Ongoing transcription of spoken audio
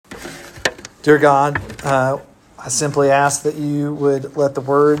Dear God, I simply ask that you would let the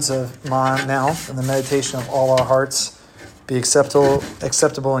words of my mouth and the meditation of all our hearts be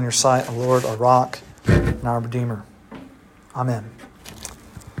acceptable in your sight, O Lord, our rock and our Redeemer. Amen.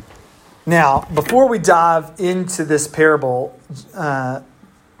 Now, before we dive into this parable,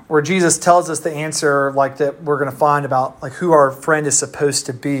 where Jesus tells us the answer like that we're going to find about like who our friend is supposed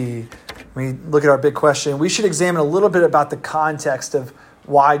to be, we look at our big question, we should examine a little bit about the context of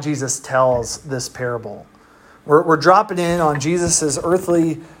why Jesus tells this parable. We're dropping in on Jesus'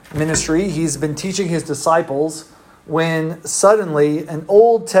 earthly ministry. He's been teaching his disciples when suddenly an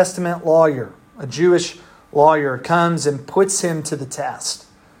Old Testament lawyer, a Jewish lawyer, comes and puts him to the test.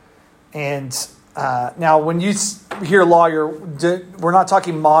 And now when you hear lawyer, we're not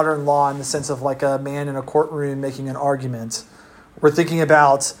talking modern law in the sense of like a man in a courtroom making an argument. We're thinking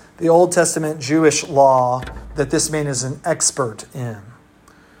about the Old Testament Jewish law that this man is an expert in.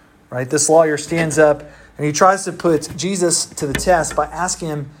 Right? This lawyer stands up and he tries to put Jesus to the test by asking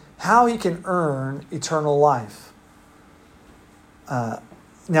him how he can earn eternal life.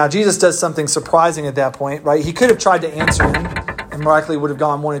 Now, Jesus does something surprising at that point, right? He could have tried to answer him and likely would have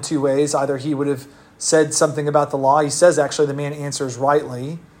gone one of two ways. Either he would have said something about the law. He says, actually, the man answers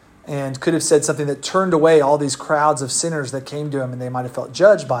rightly, and could have said something that turned away all these crowds of sinners that came to him, and they might have felt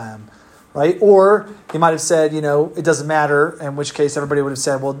judged by him. Right? Or he might have said, it doesn't matter, in which case everybody would have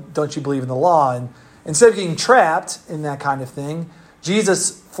said, well, don't you believe in the law? And instead of getting trapped in that kind of thing,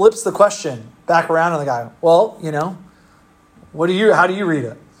 Jesus flips the question back around on the guy. Well, how do you read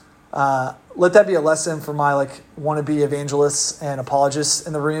it? Let that be a lesson for my wannabe evangelists and apologists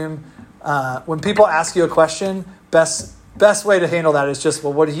in the room. When people ask you a question, best way to handle that is just,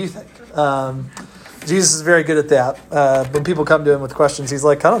 well, what do you think? Jesus is very good at that. When people come to him with questions, he's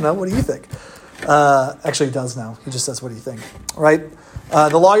like, I don't know, what do you think? Actually, he does know. He just says, what do you think? Right?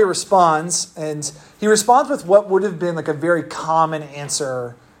 The lawyer responds, and he responds with what would have been a very common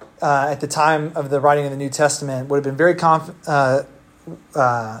answer at the time of the writing of the New Testament. Would have been very confident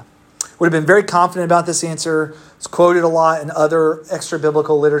about this answer. It's quoted a lot in other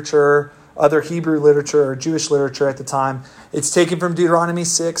extra-biblical literature, other Hebrew literature or Jewish literature at the time. It's taken from Deuteronomy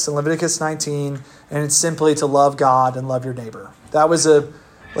 6 and Leviticus 19, and it's simply to love God and love your neighbor. That was a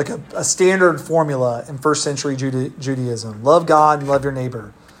standard formula in first century Judaism. Love God and love your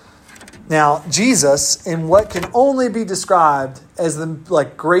neighbor. Now, Jesus, in what can only be described as the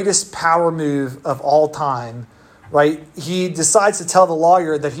greatest power move of all time, right? He decides to tell the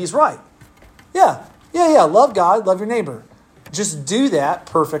lawyer that he's right. Yeah, love God, love your neighbor. Just do that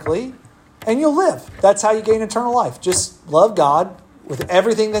perfectly, and you'll live. That's how you gain eternal life. Just love God with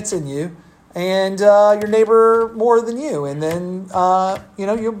everything that's in you, and your neighbor more than you, and then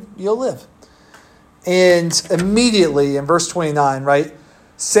you'll live. And immediately in verse 29, right,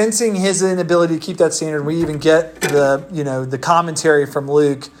 sensing his inability to keep that standard, we even get the commentary from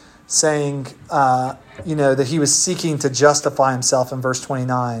Luke saying that he was seeking to justify himself in verse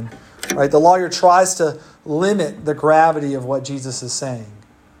 29. Right, the lawyer tries to limit the gravity of what Jesus is saying.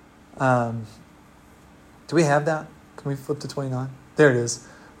 Do we have that? Can we flip to 29? There it is.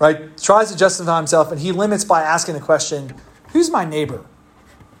 Right? Tries to justify himself, and he limits by asking the question, who's my neighbor?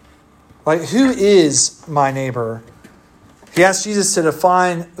 Right? Who is my neighbor? He asks Jesus to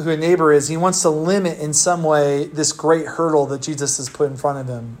define who a neighbor is. He wants to limit in some way this great hurdle that Jesus has put in front of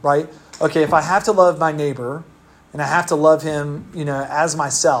him. Right? Okay, if I have to love my neighbor, and I have to love him, as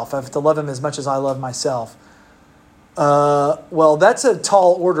myself, I have to love him as much as I love myself. Well, that's a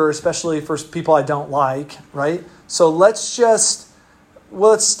tall order, especially for people I don't like, right? So let's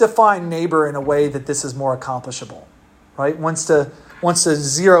define neighbor in a way that this is more accomplishable, right? Wants to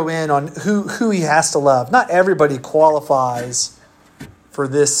zero in on who he has to love. Not everybody qualifies for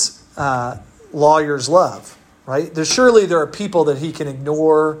this lawyer's love, right? Surely there are people that he can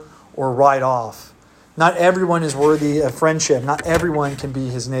ignore or write off. Not everyone is worthy of friendship. Not everyone can be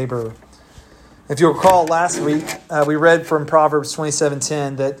his neighbor. If you recall last week, we read from Proverbs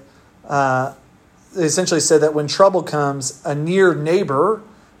 27:10 that it essentially said that when trouble comes, a near neighbor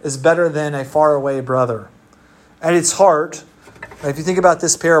is better than a faraway brother. At its heart, if you think about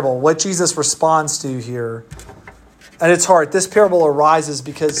this parable, what Jesus responds to here, at its heart, this parable arises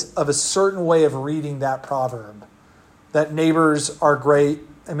because of a certain way of reading that proverb, that neighbors are great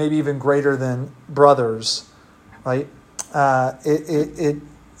and maybe even greater than brothers, right?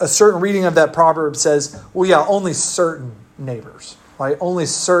 A certain reading of that proverb says, well, yeah, only certain neighbors, right? Only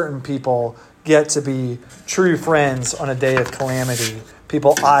certain people get to be true friends on a day of calamity,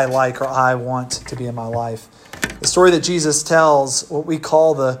 people I like or I want to be in my life. The story that Jesus tells, what we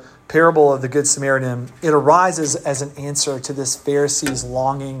call the parable of the Good Samaritan, it arises as an answer to this Pharisee's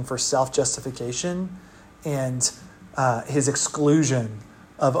longing for self-justification and his exclusion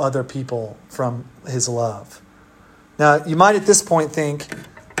of other people from his love. Now, you might at this point think,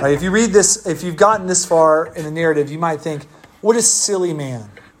 right, if you read this, if you've gotten this far in the narrative, you might think, what a silly man.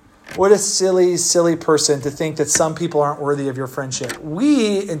 What a silly, silly person to think that some people aren't worthy of your friendship.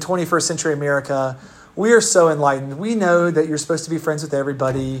 We, in 21st century America, we are so enlightened. We know that you're supposed to be friends with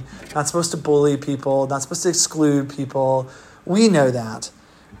everybody, not supposed to bully people, not supposed to exclude people. We know that.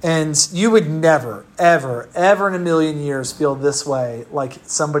 And you would never, ever, ever in a million years feel this way, like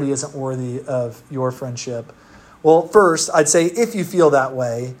somebody isn't worthy of your friendship. Well, first, I'd say if you feel that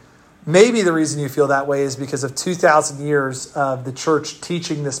way, maybe the reason you feel that way is because of 2,000 years of the church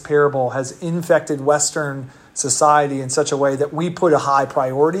teaching this parable has infected Western society in such a way that we put a high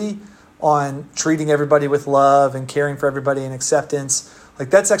priority on treating everybody with love and caring for everybody and acceptance. Like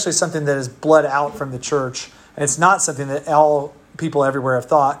that's actually something that is bled out from the church. And it's not something that all people everywhere have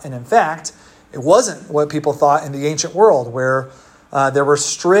thought. And in fact, it wasn't what people thought in the ancient world where there were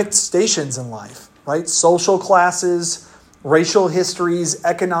strict stations in life, right? Social classes, racial histories,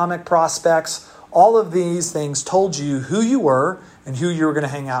 economic prospects, all of these things told you who you were and who you were going to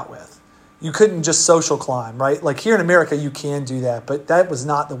hang out with. You couldn't just social climb, right? Like here in America, you can do that, but that was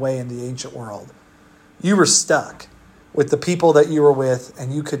not the way in the ancient world. You were stuck with the people that you were with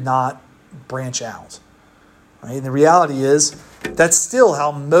and you could not branch out, right? And the reality is that's still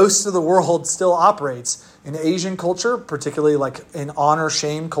how most of the world still operates. In Asian culture, particularly like in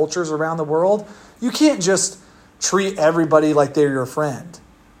honor-shame cultures around the world, you can't just treat everybody like they're your friend,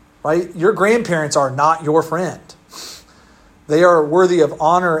 right? Your grandparents are not your friend. They are worthy of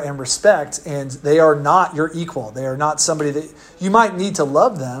honor and respect, and they are not your equal. They are not somebody that you might need to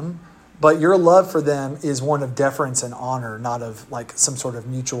love them, but your love for them is one of deference and honor, not of like some sort of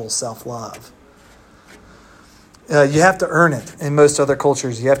mutual self-love. You have to earn it. In most other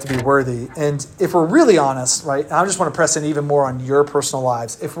cultures, you have to be worthy. And if we're really honest, right, I just want to press in even more on your personal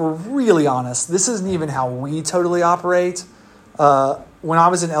lives. If we're really honest, this isn't even how we totally operate. When I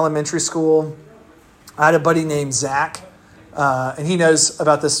was in elementary school, I had a buddy named Zach, and he knows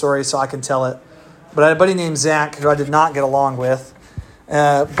about this story, so I can tell it. But I had a buddy named Zach who I did not get along with.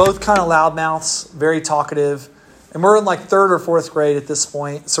 Both kind of loudmouths, very talkative. And we're in like third or fourth grade at this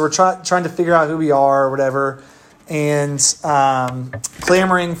point. So we're trying to figure out who we are or whatever. And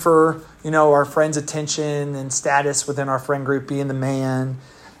clamoring for, our friend's attention and status within our friend group, being the man.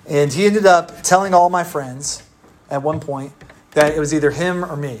 And he ended up telling all my friends at one point that it was either him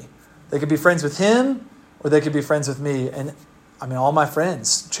or me. They could be friends with him or they could be friends with me. And all my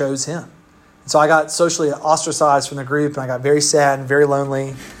friends chose him. And so I got socially ostracized from the group, and I got very sad and very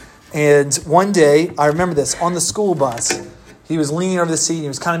lonely. And one day, I remember this, on the school bus, he was leaning over the seat and he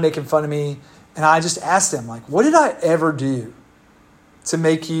was kind of making fun of me. And I just asked him, like, what did I ever do to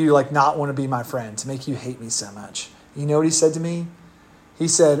make you, like, not want to be my friend, to make you hate me so much? You know what he said to me? He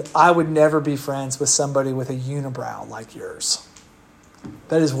said, I would never be friends with somebody with a unibrow like yours.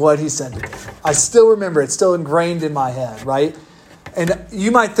 That is what he said to me. I still remember it. It's still ingrained in my head, right? And you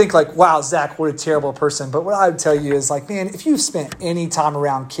might think, like, wow, Zach, what a terrible person. But what I would tell you is, like, man, if you've spent any time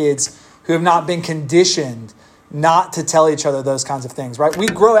around kids who have not been conditioned not to tell each other those kinds of things, right? We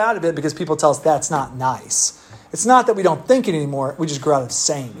grow out of it because people tell us that's not nice. It's not that we don't think it anymore. We just grow out of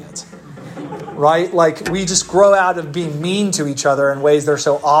saying it, right? Like we just grow out of being mean to each other in ways that are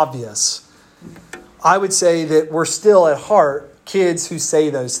so obvious. I would say that we're still at heart kids who say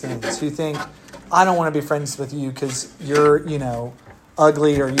those things, who think, I don't want to be friends with you because you're,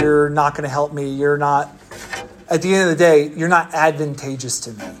 ugly or you're not going to help me. You're not, at the end of the day, you're not advantageous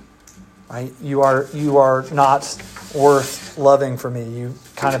to me. Right? You are not worth loving for me. You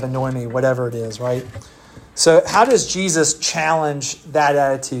kind of annoy me, whatever it is, right? So how does Jesus challenge that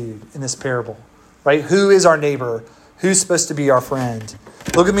attitude in this parable? Right? Who is our neighbor? Who's supposed to be our friend?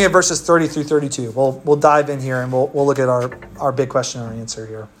 Look at me at verses 30 through 32. We'll dive in here and we'll look at our big question and our answer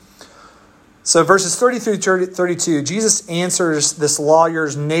here. So verses 30 through 32, Jesus answers this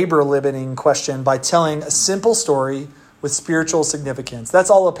lawyer's neighbor limiting question by telling a simple story with spiritual significance.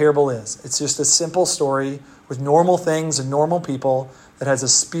 That's all a parable is. It's just a simple story with normal things and normal people that has a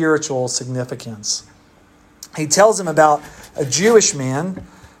spiritual significance. He tells him about a Jewish man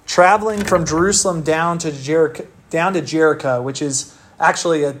traveling from Jerusalem down to Jericho, which is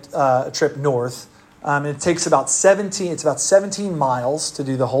actually a trip north. It takes about 17 miles to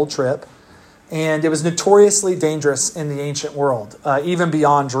do the whole trip. And it was notoriously dangerous in the ancient world, even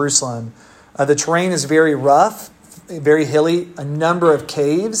beyond Jerusalem. The terrain is very rough, very hilly, a number of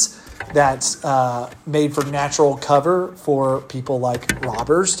caves. that made for natural cover for people like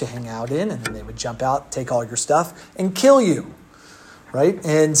robbers to hang out in, and then they would jump out, take all your stuff, and kill you, right?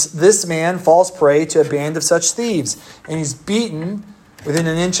 And this man falls prey to a band of such thieves, and he's beaten within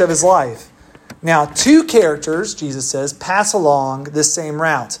an inch of his life. Now, two characters, Jesus says, pass along this same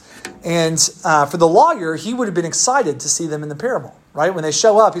route. And for the lawyer, he would have been excited to see them in the parable, right? When they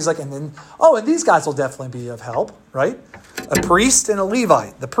show up, he's like, and these guys will definitely be of help, right? A priest and a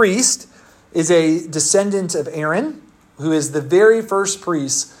Levite. The priest is a descendant of Aaron, who is the very first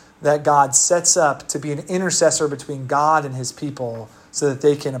priest that God sets up to be an intercessor between God and his people so that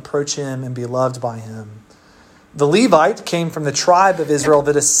they can approach him and be loved by him. The Levite came from the tribe of Israel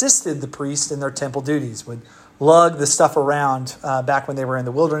that assisted the priest in their temple duties, would lug the stuff around back when they were in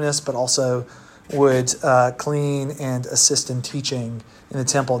the wilderness, but also would clean and assist in teaching in the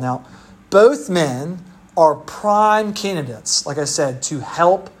temple. Now, both men are prime candidates, like I said, to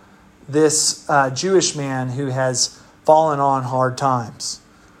help this Jewish man who has fallen on hard times.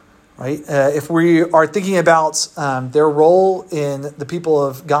 Right? If we are thinking about their role in the people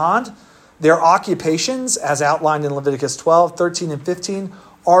of God, their occupations, as outlined in Leviticus 12, 13, and 15,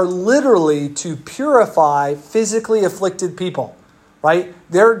 are literally to purify physically afflicted people. Right?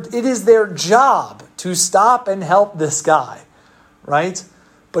 It is their job to stop and help this guy. Right?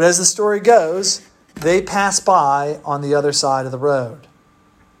 But as the story goes, they pass by on the other side of the road.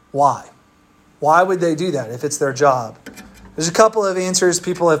 Why? Why would they do that if it's their job? There's a couple of answers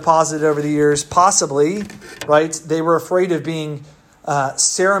people have posited over the years. Possibly, right, they were afraid of being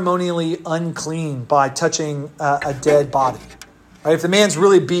ceremonially unclean by touching a dead body. Right? If the man's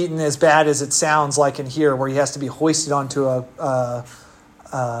really beaten as bad as it sounds like in here, where he has to be hoisted onto the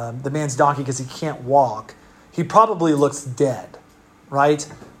man's donkey because he can't walk, he probably looks dead, right?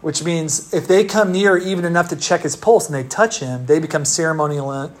 Which means if they come near even enough to check his pulse and they touch him, they become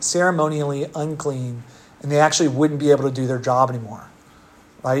ceremonially unclean, and they actually wouldn't be able to do their job anymore,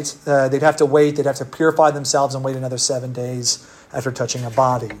 right? They'd have to wait. They'd have to purify themselves and wait another 7 days after touching a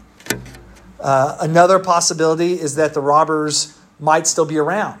body. Another possibility is that the robbers might still be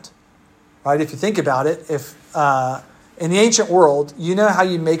around, right? If you think about it, if in the ancient world, you know how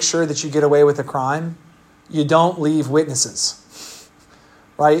you make sure that you get away with a crime? You don't leave witnesses,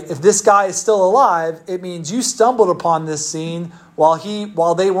 right? If this guy is still alive, it means you stumbled upon this scene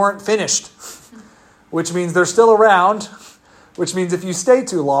while they weren't finished, which means they're still around, which means if you stay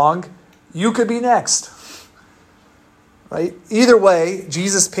too long, you could be next. Right? Either way,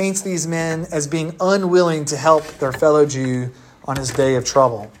 Jesus paints these men as being unwilling to help their fellow Jew on his day of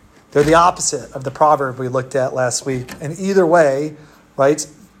trouble. They're the opposite of the proverb we looked at last week. And either way, right,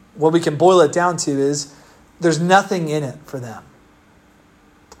 what we can boil it down to is there's nothing in it for them.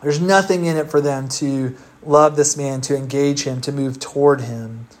 There's nothing in it for them to love this man, to engage him, to move toward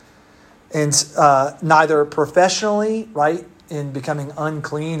him. And neither professionally, right, in becoming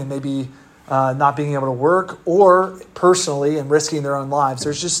unclean and maybe not being able to work, or personally and risking their own lives.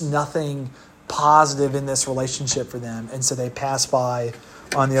 There's just nothing positive in this relationship for them. And so they pass by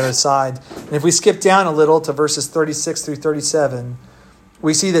on the other side. And if we skip down a little to verses 36 through 37,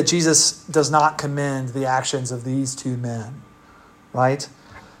 we see that Jesus does not commend the actions of these two men, right?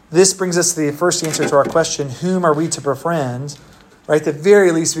 This brings us to the first answer to our question, whom are we to befriend? Right? At the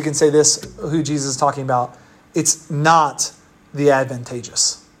very least, we can say this, who Jesus is talking about. It's not the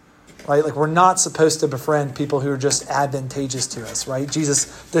advantageous, right? Like, we're not supposed to befriend people who are just advantageous to us, right?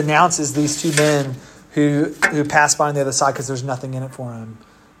 Jesus denounces these two men who pass by on the other side because there's nothing in it for them,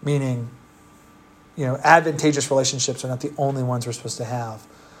 meaning, advantageous relationships are not the only ones we're supposed to have.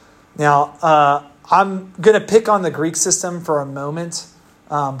 Now, I'm going to pick on the Greek system for a moment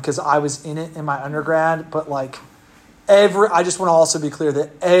because I was in it in my undergrad, but I just want to also be clear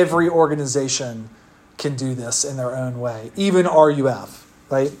that every organization can do this in their own way, even RUF,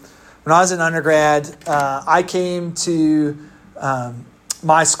 right? When I was an undergrad, I came to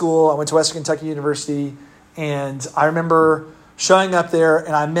my school. I went to Western Kentucky University, and I remember showing up there,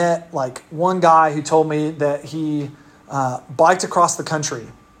 and I met one guy who told me that he biked across the country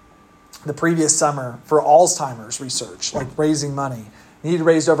the previous summer for Alzheimer's research, raising money. And he'd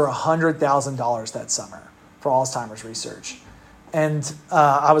raised over $100,000 that summer for Alzheimer's research. And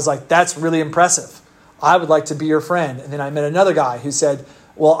I was like, that's really impressive. I would like to be your friend. And then I met another guy who said,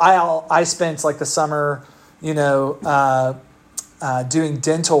 well, I spent the summer, doing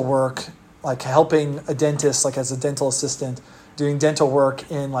dental work, helping a dentist, as a dental assistant, doing dental work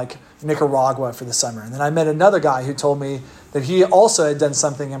in Nicaragua for the summer. And then I met another guy who told me that he also had done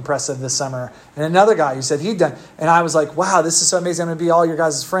something impressive this summer. And another guy who said he'd done. And I was like, wow, this is so amazing. I'm going to be all your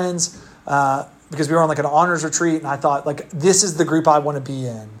guys' friends. Because we were on an honors retreat, and I thought, this is the group I want to be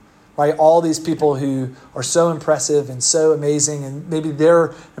in. right? All these people who are so impressive and so amazing, and maybe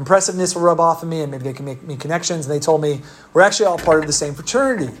their impressiveness will rub off of me, and maybe they can make me connections. And they told me, we're actually all part of the same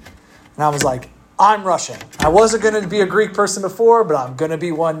fraternity. And I was like, I'm Russian. I wasn't going to be a Greek person before, but I'm going to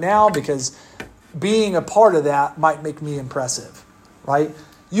be one now because being a part of that might make me impressive, right?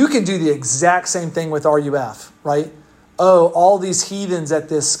 You can do the exact same thing with RUF, right? Oh, all these heathens at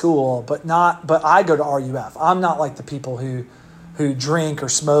this school, but I go to RUF. I'm not like the people who drink or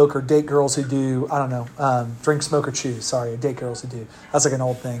smoke or date girls who do, I don't know, drink, smoke, or chew. Sorry, date girls who do. That's like an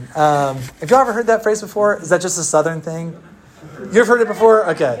old thing. Have you ever heard that phrase before? Is that just a Southern thing? You've heard it before?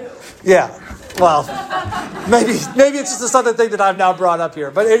 Okay. Yeah. Well, maybe it's just a Southern thing that I've now brought up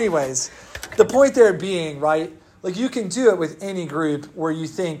here. But anyways, the point there being, right, like you can do it with any group where you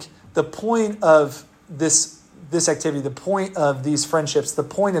think the point of this activity, the point of these friendships, the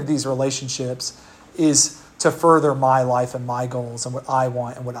point of these relationships is to further my life and my goals and what I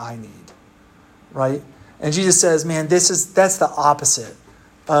want and what I need, right? And Jesus says, man, that's the opposite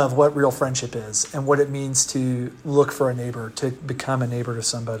of what real friendship is and what it means to look for a neighbor, to become a neighbor to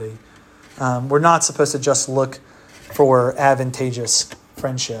somebody. We're not supposed to just look for advantageous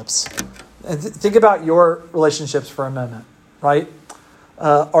friendships. And think about your relationships for a moment, right?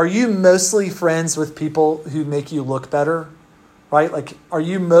 Are you mostly friends with people who make you look better, right? Like, are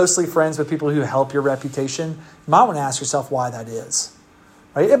you mostly friends with people who help your reputation? You might want to ask yourself why that is,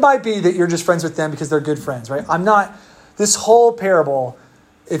 right? It might be that you're just friends with them because they're good friends, right? This whole parable,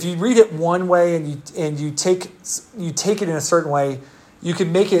 if you read it one way and you take it in a certain way, you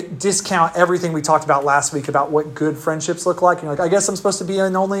can make it discount everything we talked about last week about what good friendships look like. You're like, I guess I'm supposed to be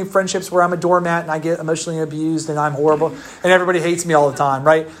in only friendships where I'm a doormat and I get emotionally abused and I'm horrible and everybody hates me all the time,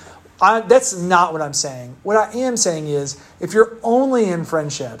 right? That's not what I'm saying. What I am saying is if you're only in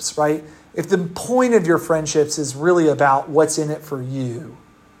friendships, right? If the point of your friendships is really about what's in it for you,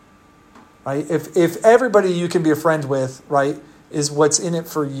 right? If everybody you can be a friend with, right, is what's in it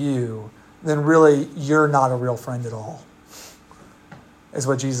for you, then really you're not a real friend at all. Is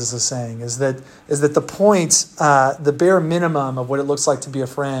what Jesus is saying, is that the point, the bare minimum of what it looks like to be a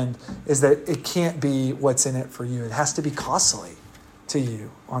friend is that it can't be what's in it for you. It has to be costly to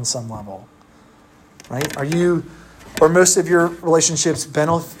you on some level, right? Are most of your relationships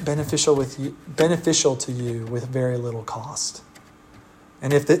beneficial to you with very little cost?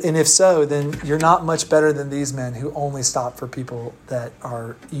 And if so, then you're not much better than these men who only stop for people that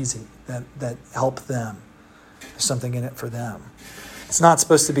are easy, that help them. There's something in it for them. It's not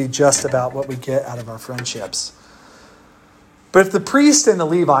supposed to be just about what we get out of our friendships. But if the priest and the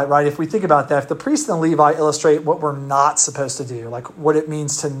Levite, right, if we think about that, if the priest and the Levite illustrate what we're not supposed to do, like what it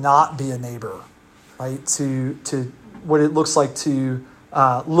means to not be a neighbor, right, to what it looks like to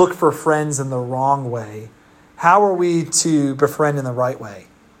look for friends in the wrong way, how are we to befriend in the right way,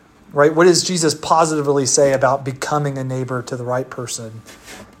 right? What does Jesus positively say about becoming a neighbor to the right person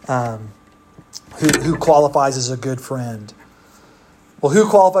who qualifies as a good friend? Well, who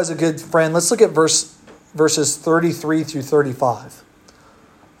qualifies a good friend? Let's look at verses 33 through 35.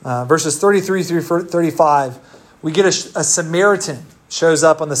 Verses 33 through 35, we get a Samaritan shows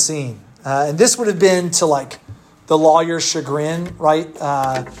up on the scene. And this would have been to like the lawyer's chagrin, right?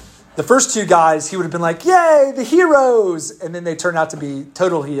 The first two guys, he would have been like, yay, the heroes. And then they turn out to be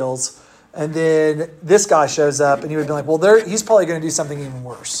total heels. And then this guy shows up and he would have been like, well, he's probably going to do something even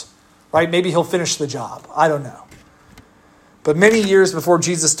worse, right? Maybe he'll finish the job. I don't know. But many years before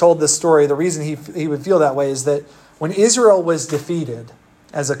Jesus told this story, the reason he would feel that way is that when Israel was defeated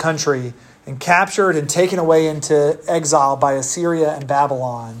as a country and captured and taken away into exile by Assyria and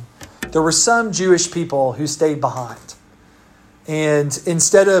Babylon, there were some Jewish people who stayed behind. And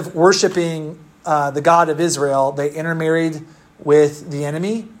instead of worshiping the God of Israel, they intermarried with the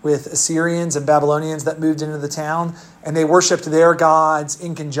enemy, with Assyrians and Babylonians that moved into the town, and they worshiped their gods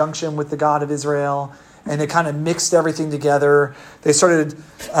in conjunction with the God of Israel. And they kind of mixed everything together. They started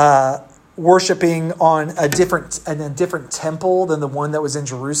worshiping on a different temple than the one that was in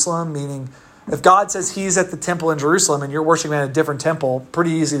Jerusalem. Meaning, if God says He's at the temple in Jerusalem and you're worshiping at a different temple, pretty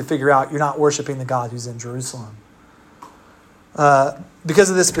easy to figure out you're not worshiping the God who's in Jerusalem.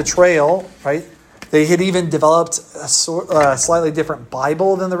 Because of this betrayal, right? They had even developed a slightly different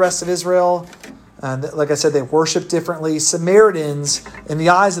Bible than the rest of Israel. And like I said, they worshiped differently. Samaritans, in the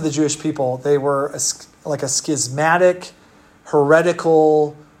eyes of the Jewish people, they were like a schismatic,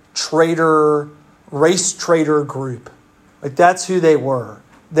 heretical, race traitor group. Like that's who they were.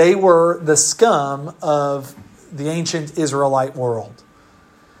 They were the scum of the ancient Israelite world.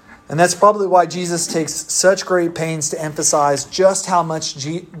 And that's probably why Jesus takes such great pains to emphasize just how much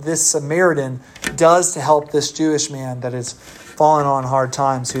this Samaritan does to help this Jewish man that is fallen on hard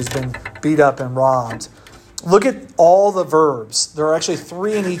times, who's been beat up and robbed. Look at all the verbs. There are actually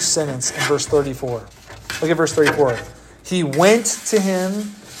 3 in each sentence in verse 34. Look at verse 34. He went to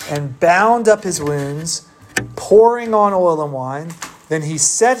him and bound up his wounds, pouring on oil and wine. Then he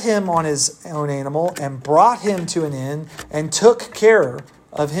set him on his own animal and brought him to an inn and took care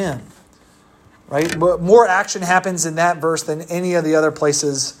of him. Right? More action happens in that verse than any of the other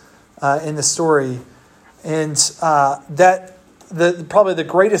places in the story. And probably the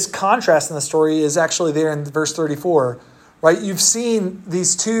greatest contrast in the story is actually there in verse 34. Right? You've seen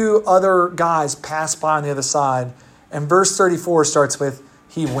these 2 other guys pass by on the other side. And verse 34 starts with,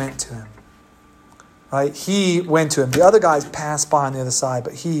 he went to him. Right? He went to him. The other guys passed by on the other side,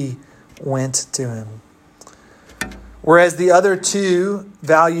 but he went to him. Whereas the other 2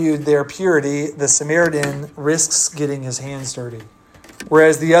 valued their purity, the Samaritan risks getting his hands dirty.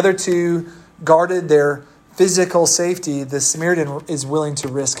 Whereas the other 2 guarded their physical safety, the Samaritan is willing to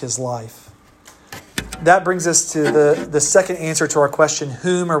risk his life. That brings us to the second answer to our question,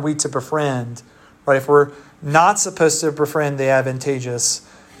 whom are we to befriend? Right? If we're not supposed to befriend the advantageous,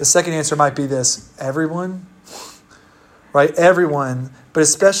 the second answer might be this: everyone. Right? Everyone, but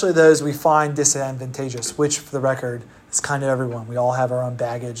especially those we find disadvantageous, which, for the record, is kind of everyone. We all have our own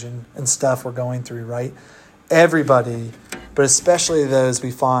baggage and stuff we're going through, right? Everybody, but especially those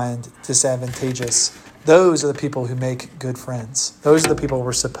we find disadvantageous. Those are the people who make good friends. Those are the people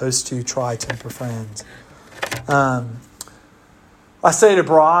we're supposed to try to befriend. I stayed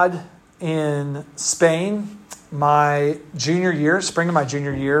abroad in Spain my junior year, spring of my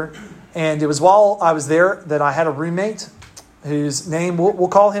junior year. And it was while I was there that I had a roommate whose name, we'll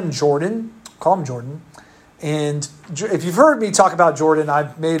call him Jordan. Call him Jordan. And if you've heard me talk about Jordan,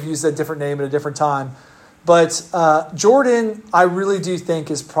 I may have used a different name at a different time. But Jordan, I really do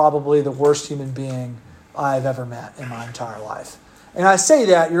think, is probably the worst human being I've ever met in my entire life. And I say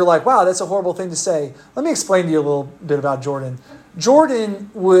that, you're like, wow, that's a horrible thing to say. Let me explain to you a little bit about Jordan.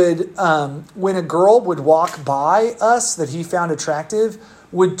 Jordan would, when a girl would walk by us that he found attractive,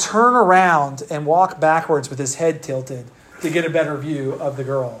 would turn around and walk backwards with his head tilted to get a better view of the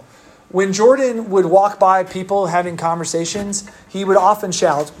girl. When Jordan would walk by people having conversations, he would often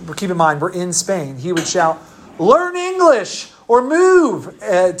shout, keep in mind, we're in Spain, he would shout, learn English or move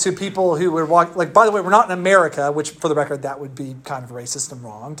to people who would walk. Like, by the way, we're not in America, which, for the record, that would be kind of racist and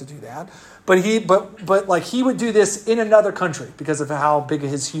wrong to do that. But he would do this in another country because of how big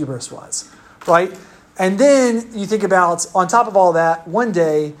his hubris was, right? And then you think about, on top of all that, one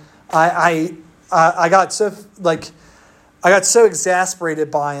day I got so exasperated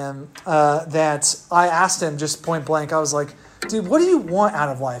by him that I asked him just point blank. I was like, dude, what do you want out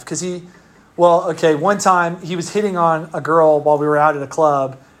of life? Because one time he was hitting on a girl while we were out at a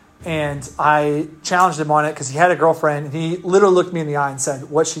club, and I challenged him on it because he had a girlfriend, and he literally looked me in the eye and said,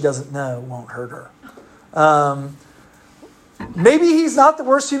 what she doesn't know won't hurt her. Maybe he's not the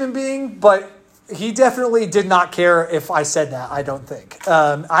worst human being, but he definitely did not care if I said that, I don't think.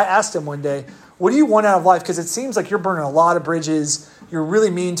 I asked him one day, what do you want out of life? Because it seems like you're burning a lot of bridges. You're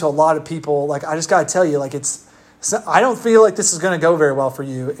really mean to a lot of people. Like, I just got to tell you, like, I don't feel like this is going to go very well for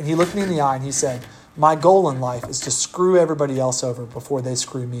you. And he looked me in the eye and he said, my goal in life is to screw everybody else over before they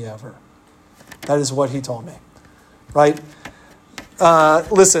screw me over. That is what he told me, right?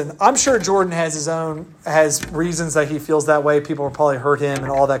 Listen, I'm sure Jordan has reasons that he feels that way. People will probably hurt him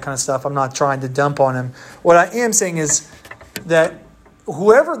and all that kind of stuff. I'm not trying to dump on him. What I am saying is that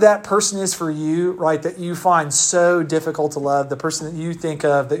whoever that person is for you, right, that you find so difficult to love, the person that you think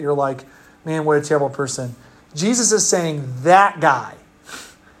of that you're like, man, what a terrible person. Jesus is saying that guy,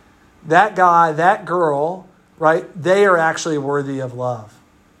 that girl, right, they are actually worthy of love.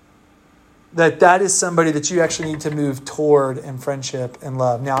 That is somebody that you actually need to move toward in friendship and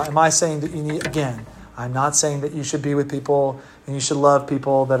love. Now, am I saying that you need, again, I'm not saying that you should be with people and you should love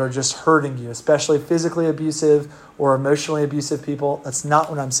people that are just hurting you, especially physically abusive or emotionally abusive people. That's not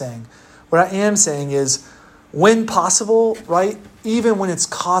what I'm saying. What I am saying is, when possible, right, even when it's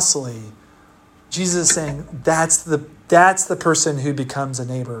costly, Jesus is saying that's the person who becomes a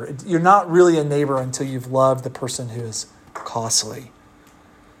neighbor. You're not really a neighbor until you've loved the person who is costly.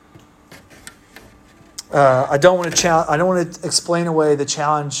 I don't want to explain away the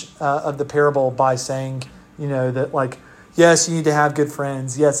challenge of the parable by saying, that, like, yes, you need to have good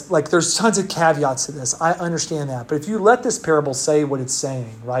friends. Yes, like, there's tons of caveats to this. I understand that. But if you let this parable say what it's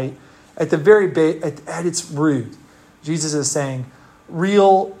saying, right, at the very at its root, Jesus is saying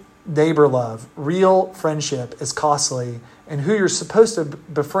real neighbor love, real friendship is costly. And who you're supposed to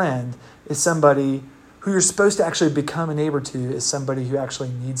befriend is somebody who you're supposed to actually become a neighbor to is somebody who actually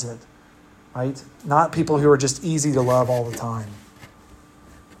needs it. right? Not people who are just easy to love all the time.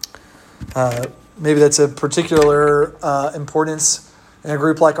 Maybe that's a particular importance in a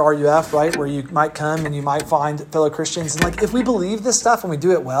group like RUF, right? Where you might come and you might find fellow Christians. And like, if we believe this stuff and we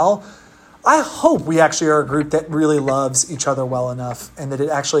do it well, I hope we actually are a group that really loves each other well enough and that it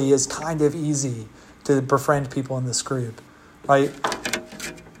actually is kind of easy to befriend people in this group, right?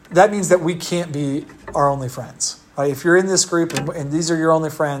 That means that we can't be our only friends, right? If you're in this group and these are your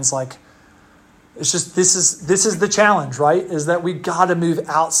only friends, like, it's just, this is the challenge, right? Is that we got to move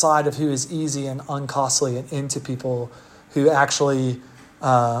outside of who is easy and uncostly and into people who actually,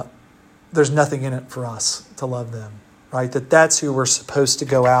 there's nothing in it for us to love them, right? That's who we're supposed to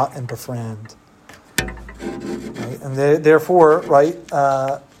go out and befriend, right? And therefore, right,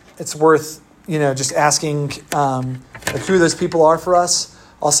 it's worth, just asking who those people are for us.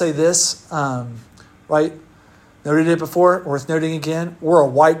 I'll say this, right? Noted it before, worth noting again. We're a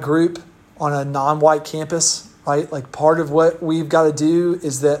white group on a non-white campus, right? Like, part of what we've got to do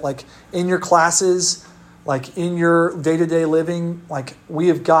is that, like, in your classes, like in your day-to-day living, like, we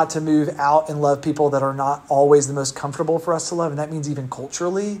have got to move out and love people that are not always the most comfortable for us to love. And that means even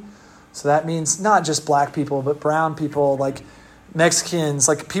culturally. So that means not just black people, but brown people, like Mexicans,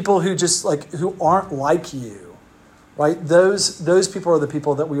 like people who just like, who aren't like you, right? Those people are the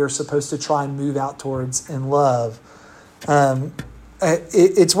people that we are supposed to try and move out towards and love.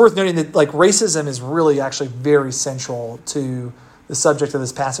 It's worth noting that like racism is really actually very central to the subject of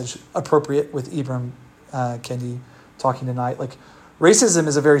this passage, appropriate with Ibram Kendi talking tonight. Like, racism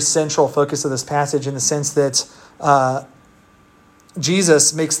is a very central focus of this passage in the sense that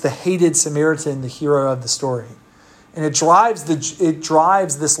Jesus makes the hated Samaritan the hero of the story. And it drives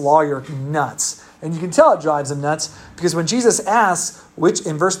this lawyer nuts. And you can tell it drives him nuts because when Jesus asks,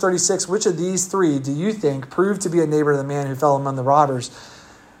 in verse 36, which of these three do you think proved to be a neighbor to the man who fell among the robbers?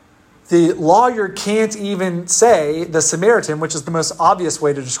 The lawyer can't even say the Samaritan, which is the most obvious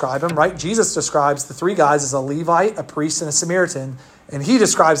way to describe him, right? Jesus describes the three guys as a Levite, a priest, and a Samaritan. And he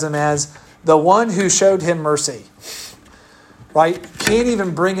describes them as the one who showed him mercy, right? Can't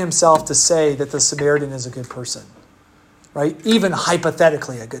even bring himself to say that the Samaritan is a good person, right? Even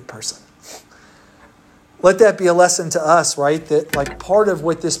hypothetically a good person. Let that be a lesson to us, right? That like part of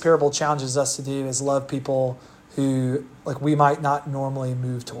what this parable challenges us to do is love people who like we might not normally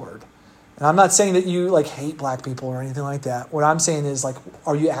move toward. And I'm not saying that you like hate black people or anything like that. What I'm saying is like,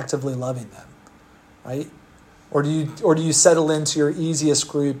 are you actively loving them, right? Or do you settle into your easiest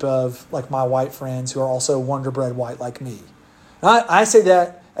group of like my white friends who are also Wonder Bread white like me? And I say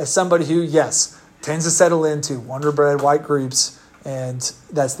that as somebody who, yes, tends to settle into Wonder Bread white groups, and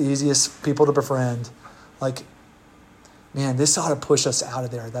that's the easiest people to befriend. Like, man, this ought to push us out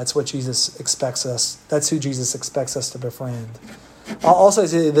of there. That's what Jesus expects us. That's who Jesus expects us to befriend. I'll also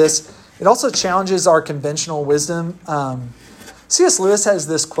say this. It also challenges our conventional wisdom. C.S. Lewis has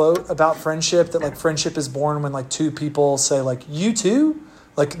this quote about friendship, that like friendship is born when like two people say like, you too?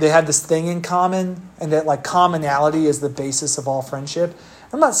 Like they have this thing in common, and that like commonality is the basis of all friendship.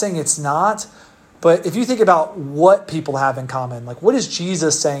 I'm not saying it's not, but if you think about what people have in common, like what is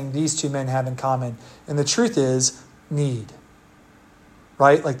Jesus saying these two men have in common? And the truth is need,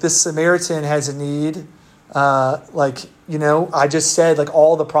 right? Like this Samaritan has a need. I just said like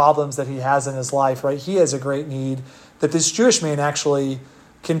all the problems that he has in his life, right? He has a great need that this Jewish man actually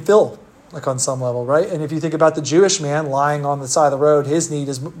can fill, like on some level, right? And if you think about the Jewish man lying on the side of the road, his need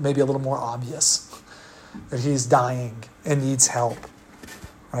is maybe a little more obvious, that he's dying and needs help,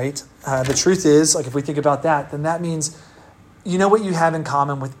 right? The truth is, like if we think about that, then that means, you know what you have in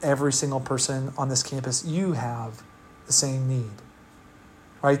common with every single person on this campus? You have the same need,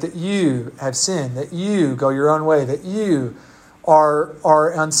 right? That you have sinned, that you go your own way, that you are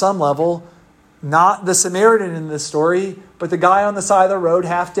on some level not the Samaritan in this story, but the guy on the side of the road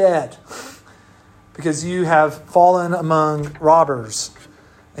half dead because you have fallen among robbers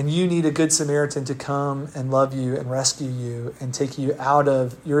and you need a good Samaritan to come and love you and rescue you and take you out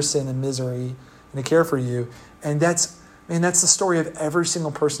of your sin and misery and to care for you. And that's the story of every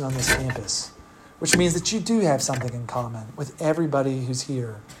single person on this campus, which means that you do have something in common with everybody who's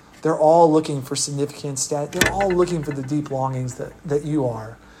here. They're all looking for significance. They're all looking for the deep longings that you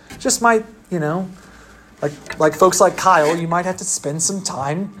are. Just might, like folks like Kyle, you might have to spend some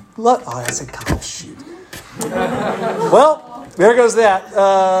time. I said Kyle, shoot. Well, there goes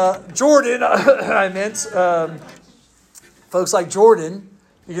that. Jordan, I meant. Folks like Jordan,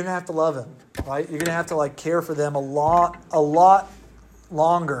 you're going to have to love him, right? You're going to have to care for them a lot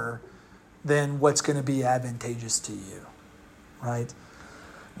longer than what's going to be advantageous to you, right?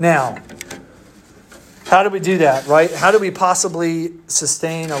 Now, how do we do that, right? How do we possibly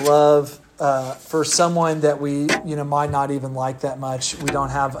sustain a love for someone that we might not even like that much, we don't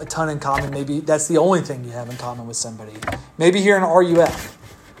have a ton in common. Maybe that's the only thing you have in common with somebody. Maybe here in RUF,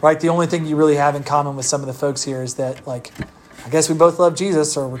 right? The only thing you really have in common with some of the folks here is that, like, I guess we both love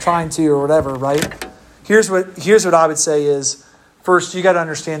Jesus, or we're trying to, or whatever, right? Here's what I would say is, first, you got to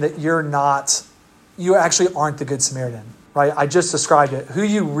understand that you actually aren't the Good Samaritan, right? I just described it. Who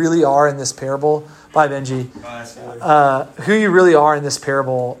you really are in this parable, bye Benji, who you really are in this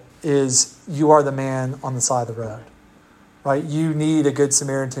parable is you are the man on the side of the road, right? You need a Good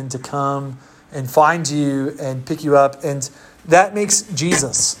Samaritan to come and find you and pick you up. And that makes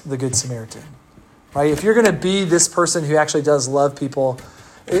Jesus the Good Samaritan, right? If you're going to be this person who actually does love people,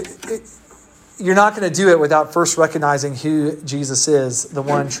 you're not going to do it without first recognizing who Jesus is, the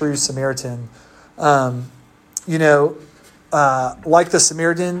one true Samaritan. Like the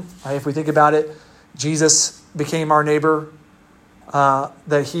Samaritan, right, if we think about it, Jesus became our neighbor,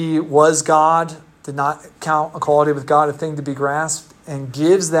 that he was God, did not count equality with God a thing to be grasped, and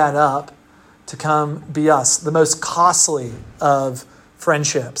gives that up to come be us, the most costly of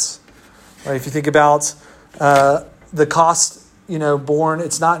friendships. Right? If you think about the cost, born,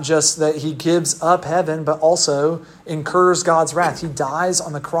 it's not just that he gives up heaven, but also incurs God's wrath. He dies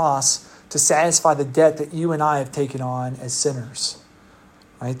on the cross to satisfy the debt that you and I have taken on as sinners.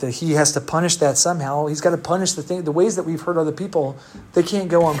 Right? That he has to punish that somehow. He's got to punish the ways that we've hurt other people. They can't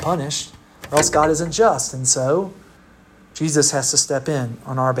go unpunished, or else God isn't just. And so Jesus has to step in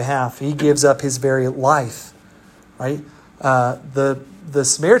on our behalf. He gives up his very life. Right? The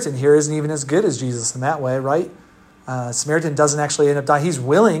Samaritan here isn't even as good as Jesus in that way, right? Samaritan doesn't actually end up dying. He's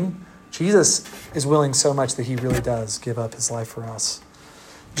willing. Jesus is willing so much that he really does give up his life for us.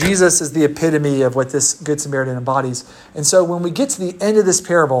 Jesus is the epitome of what this Good Samaritan embodies. And so when we get to the end of this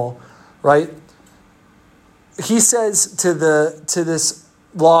parable, right, he says to this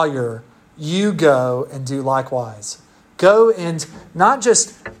lawyer, you go and do likewise. Go and not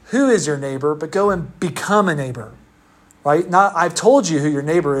just who is your neighbor, but go and become a neighbor. Right? Not I've told you who your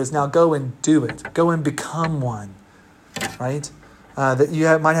neighbor is, now go and do it. Go and become one. Right? That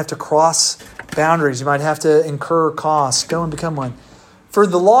you might have to cross boundaries. You might have to incur costs. Go and become one. For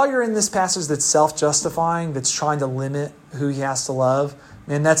the lawyer in this passage that's self-justifying, that's trying to limit who he has to love,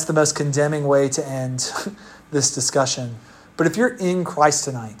 man, that's the most condemning way to end this discussion. But if you're in Christ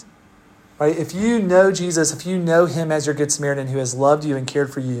tonight, right, if you know Jesus, if you know him as your Good Samaritan who has loved you and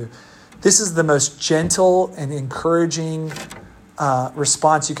cared for you, this is the most gentle and encouraging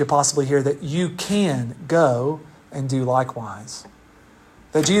response you could possibly hear, that you can go and do likewise.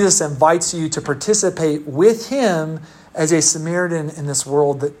 That Jesus invites you to participate with him as a Samaritan in this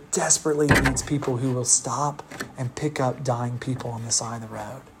world that desperately needs people who will stop and pick up dying people on the side of the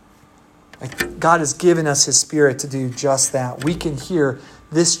road. Like, God has given us his Spirit to do just that. We can hear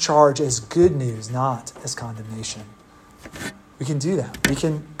this charge as good news, not as condemnation. We can do that. We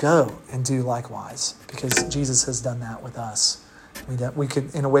can go and do likewise because Jesus has done that with us. We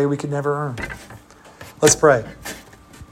could, in a way we could never earn. Let's pray.